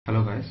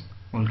Hello guys,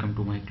 welcome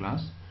to my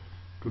class.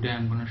 Today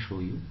I'm going to show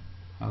you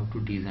how to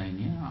design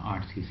a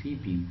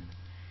RCC beam.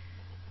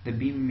 The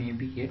beam may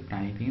be a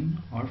tie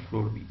beam or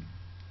floor beam.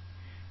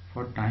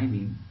 For tie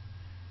beam,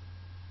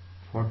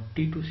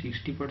 40 to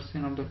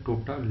 60% of the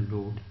total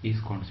load is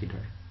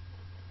considered,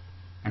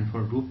 and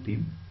for roof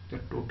beam the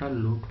total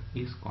load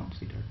is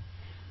considered.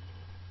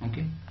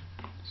 Okay,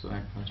 so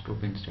at first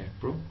open STAAD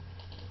Pro,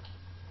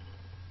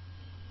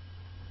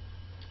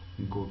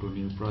 go to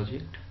new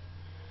project,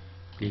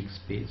 click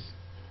space.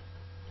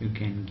 You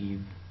can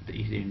give the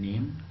easy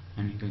name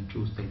and you can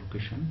choose the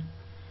location,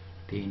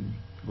 then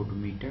go to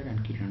meter and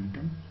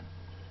kilonewton,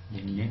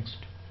 then next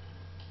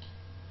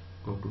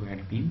go to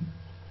add beam,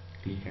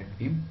 click add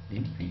beam,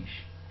 then finish.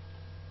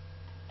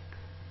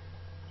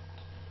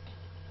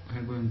 We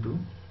are going to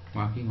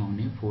working on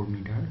a 4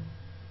 meter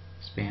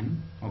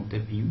span of the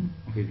beam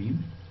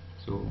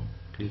so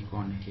click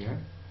on here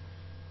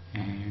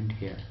and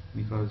here,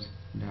 because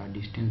the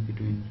distance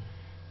between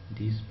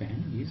this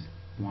span is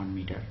 1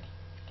 meter,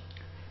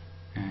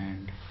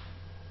 and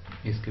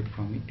escape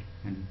from it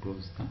and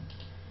close the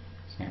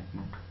snap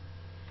node.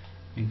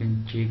 You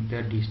can check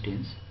the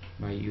distance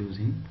by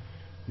using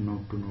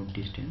node to node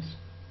distance.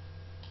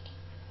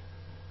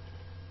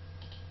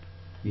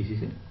 This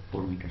is a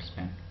 4 meter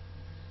span.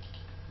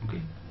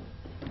 Okay,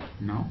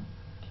 now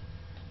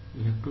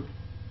you have to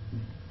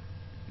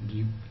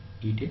give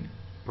it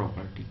a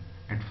property.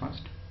 At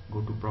first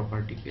go to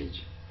property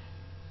page,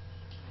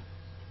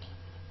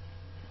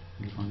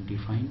 click on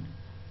define.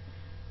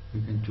 You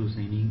can choose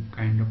any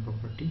kind of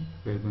property.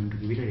 We are going to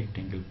give it a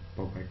rectangle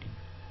property.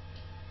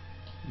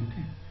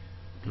 Okay,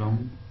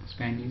 long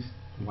span is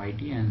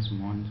YT and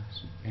small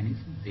span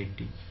is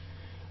ZT.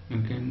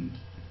 You can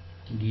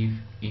give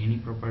any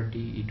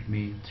property. It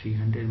may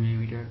 300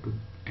 millimeter to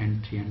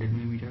and 300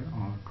 millimeter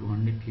or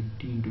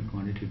 250 into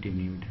 250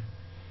 millimeter.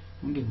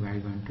 Okay, we are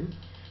going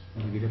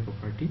to give it a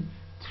property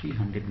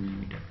 300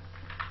 millimeter.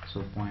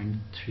 So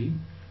 0.3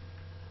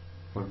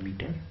 per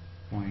meter,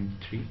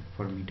 0.3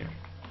 per meter.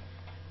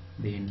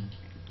 Then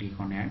click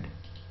on add.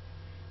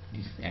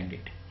 This is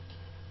added.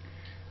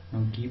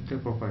 Now give the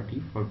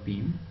property for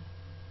beam.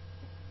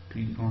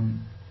 Click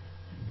on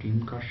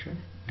beam cursor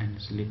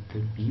and select the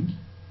beam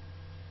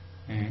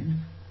and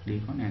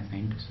click on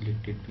assign to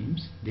selected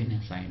beams, then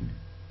assign,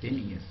 then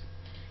yes,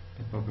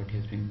 the property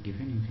has been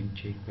given. You can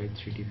check by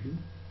 3D view.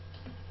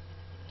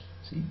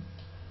 See,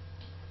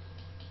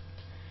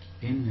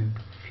 then you have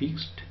to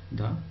fix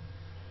the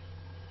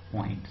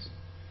points.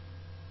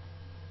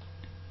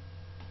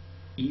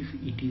 If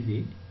it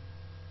is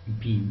a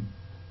beam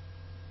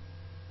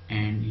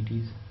and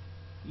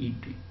it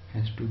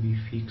has to be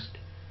fixed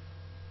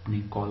on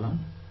a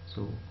column,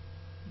 so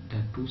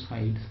the two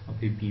sides of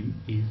a beam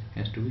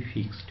has to be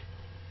fixed.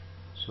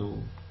 So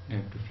you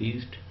have to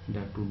fix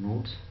the two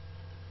nodes.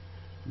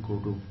 Go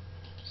to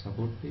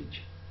support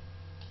page,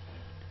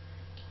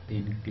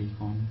 then click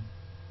on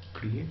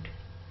create.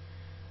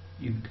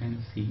 You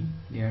can see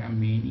there are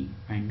many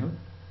kind of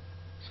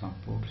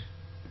supports.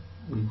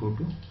 We go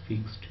to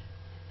fixed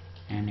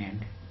and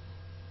add.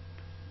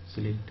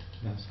 Select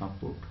the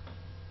support,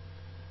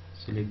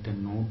 select the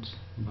nodes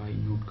by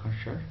node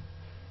cursor,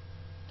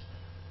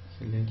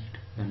 select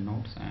the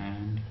nodes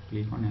and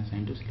click on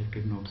assign to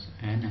selected nodes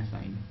and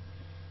assign,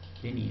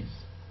 then yes.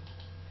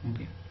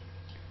 Okay,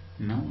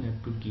 now we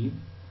have to give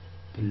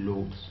the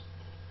loads.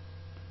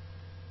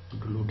 Go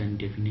to load and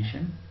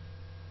definition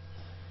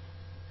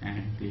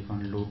and click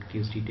on load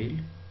case detail,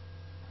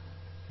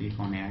 click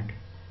on add.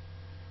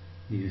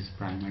 This is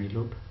primary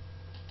load.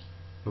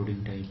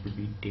 Loading type will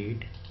be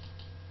date.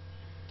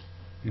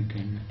 You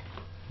can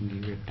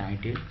give a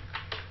title,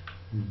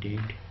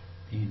 date,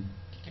 then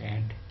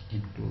add,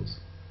 then close.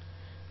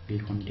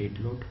 Click on date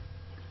load,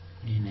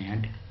 then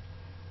add.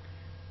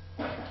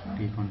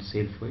 Click on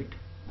self weight,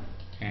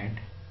 add,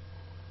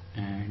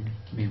 and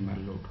member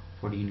load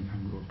for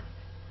uniform load.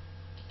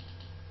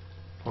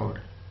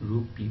 For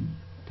roof beam,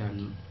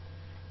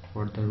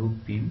 for the roof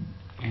beam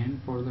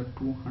and for the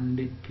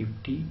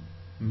 250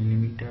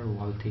 millimeter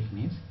wall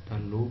thickness, the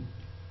load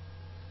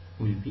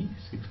will be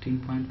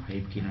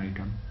 16.5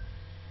 kilonewton,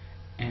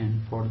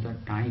 and for the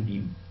tie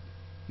beam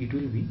it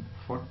will be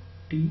 40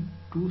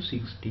 to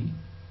 60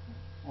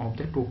 of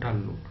the total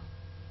load.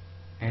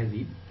 As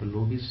if the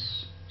load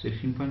is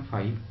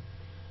 16.5,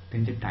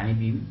 then the tie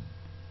beam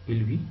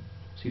will be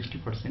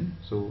 60%,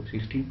 so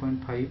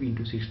 16.5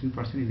 into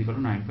 16% is equal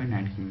to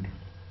 9.9 km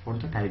for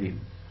the tie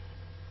beam.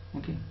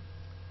 Okay,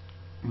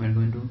 we are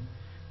going to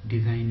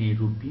design a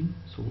roof beam,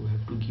 so we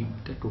have to give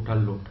the total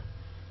load.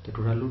 The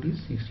total load is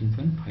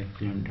 16.5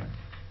 km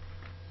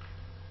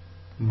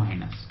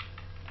minus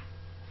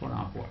for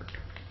upward,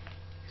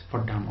 for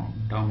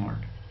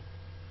downward,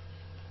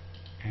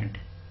 add,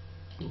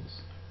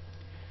 close.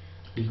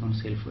 Click on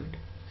self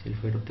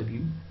weight of the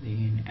beam,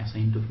 then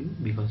assign to view,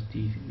 because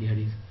there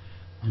is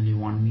only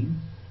one beam.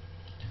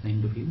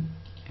 Assign to view,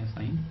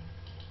 assign,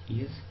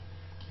 yes.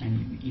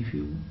 And if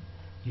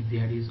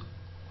there is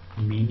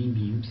many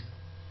beams,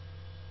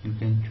 you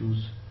can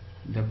choose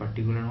the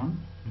particular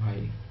one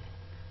by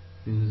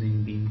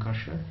using beam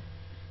cursor,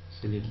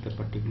 select the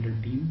particular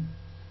beam,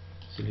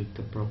 select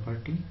the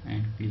property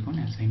and click on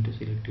assign to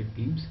selected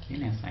beams,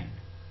 then assign.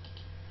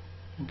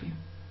 Okay,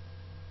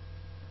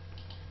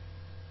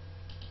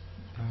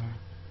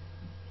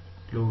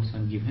 loads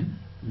are given,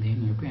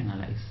 then you have to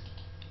analyze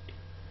it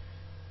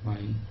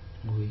by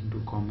going to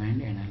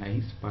command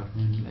analyze,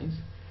 perform analyze,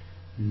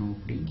 no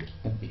print,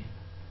 okay,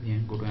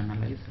 then go to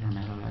analyze, run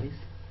analyze,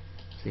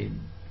 save.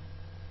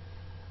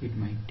 It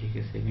might take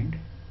a second.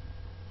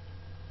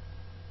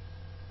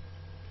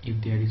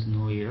 If there is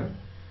no error,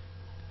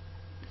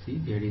 see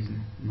there is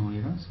no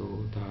error,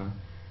 so the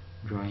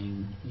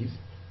drawing is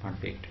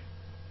perfect.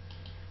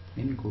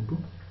 Then go to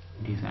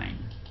design,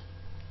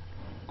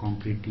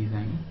 concrete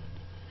design.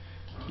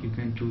 You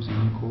can choose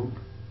any code.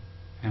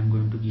 I am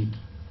going to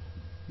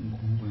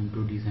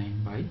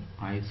design by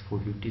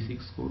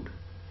IS456 code.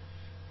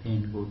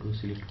 Then go to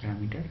select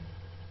parameter,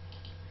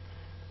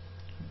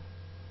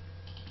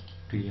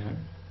 clear,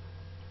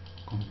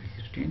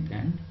 concrete strength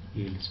and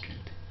yield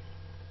strength.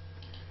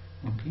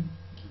 Okay,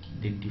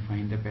 then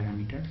define the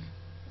parameters.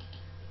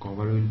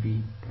 Cover will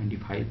be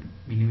 25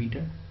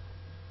 millimeter,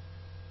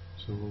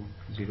 so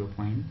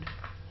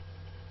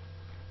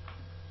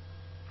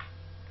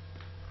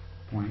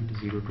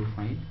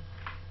 0.025,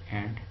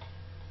 add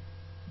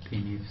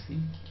NFC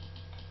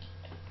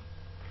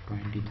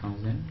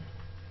 20,000,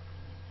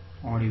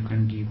 or you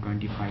can give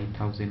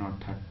 25,000 or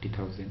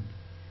 30,000.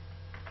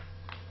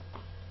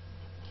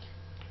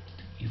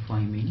 If I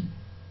mean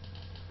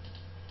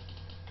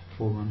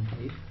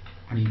 415,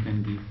 or you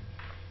can give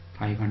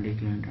 500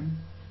 kilonewton.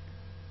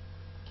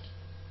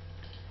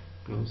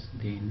 Close,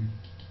 then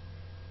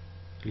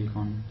click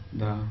on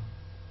the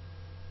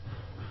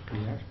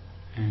clear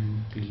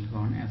and click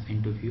on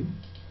assign to view,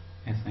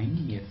 assign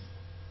yes.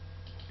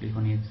 Click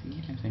on FC,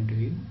 assign to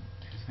view,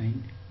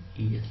 assign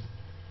yes.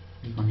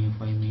 Click on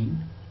FI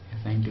main,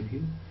 assign to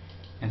view,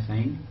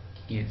 assign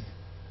yes.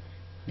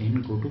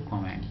 Then go to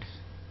commands.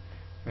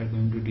 We are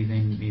going to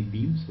design a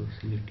beam, so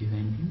select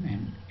design beam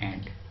and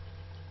add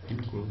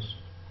and close.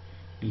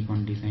 Click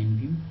on design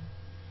beam,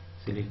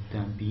 select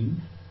the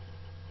beam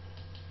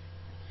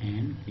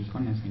and click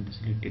on assign to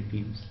selected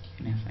beams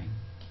and assign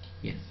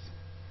yes.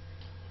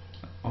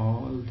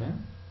 All the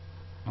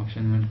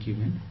options were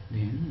given,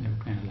 then you have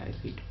to analyze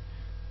it.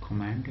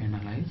 Command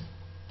analyze,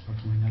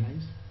 perform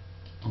analyze,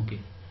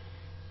 okay,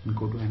 and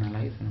go to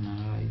analyze and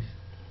analyze.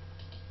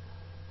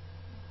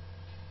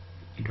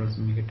 It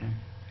also make a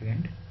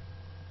second.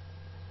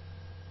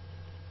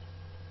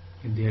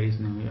 If there is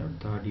no error,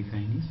 the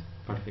design is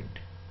perfect.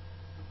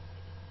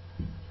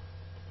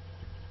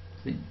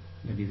 See,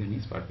 the design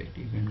is perfect.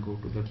 You can go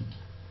to the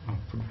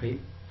output file,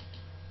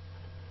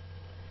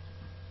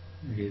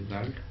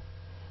 result,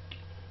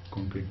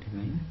 concrete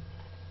design.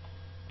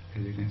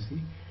 As you can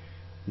see,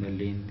 the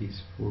length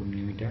is 4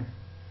 millimeter,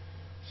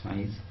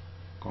 size,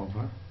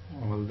 cover,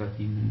 all the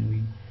things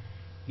we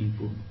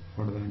input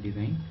for the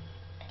design.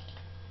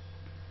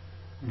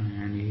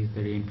 And here is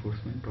the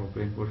reinforcement, top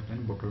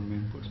reinforcement, bottom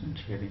reinforcement,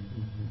 shear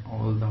reinforcement.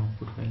 All the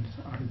output files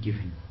are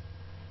given.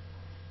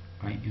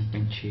 You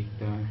can check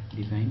the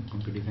design,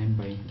 concrete design,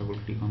 by double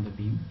click on the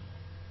beam.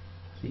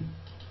 See,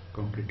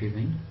 concrete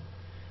design,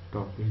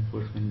 top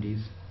reinforcement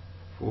is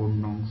 4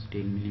 nongs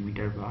 10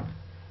 millimeter bar,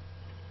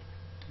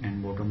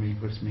 and bottom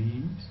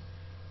reinforcement is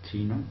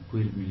 3 nong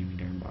 12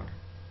 millimeter bar.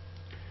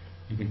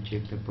 You can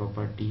check the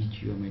property,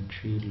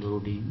 geometry,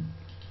 loading,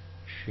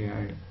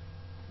 shear,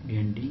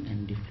 bending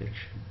and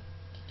deflection,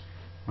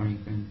 or you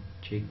can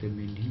check the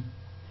bending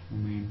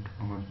moment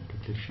or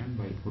deflection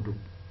by go to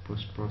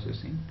post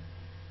processing.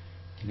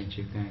 You can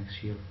check the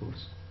axial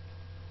force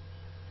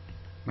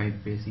by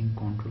pressing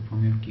Ctrl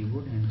from your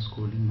keyboard and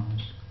scrolling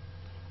mouse.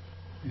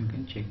 You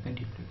can check the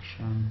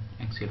deflection,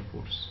 axial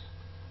force.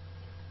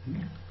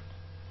 Okay.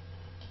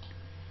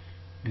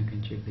 You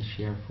can check the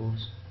shear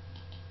force.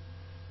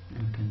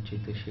 You can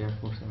check the shear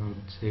force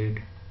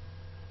outside.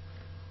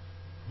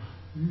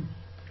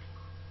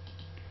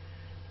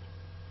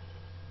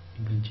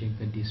 You can check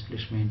the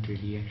displacement,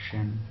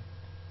 reaction.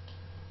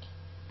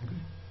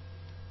 Okay.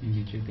 You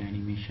can check the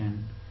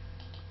animation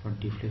for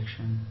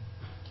deflection.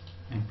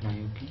 Apply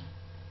OK.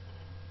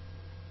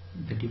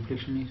 The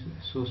deflection is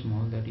so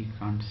small that you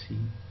can't see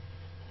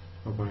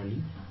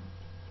properly.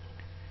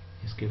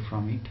 Escape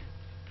from it.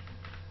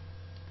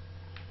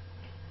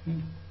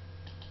 Okay.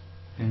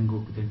 Then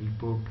go to the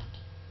report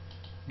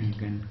and you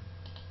can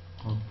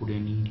output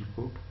any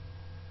report.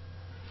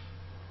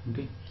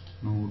 Okay,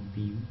 node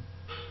beam.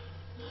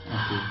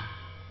 Okay,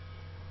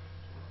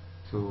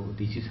 so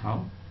this is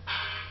how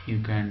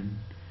you can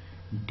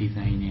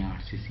design a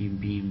RCC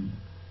beam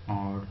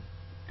or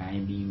tie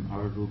beam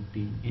or roof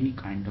beam, any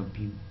kind of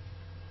beam.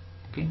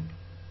 Okay,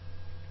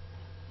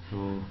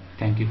 so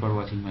thank you for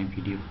watching my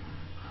video.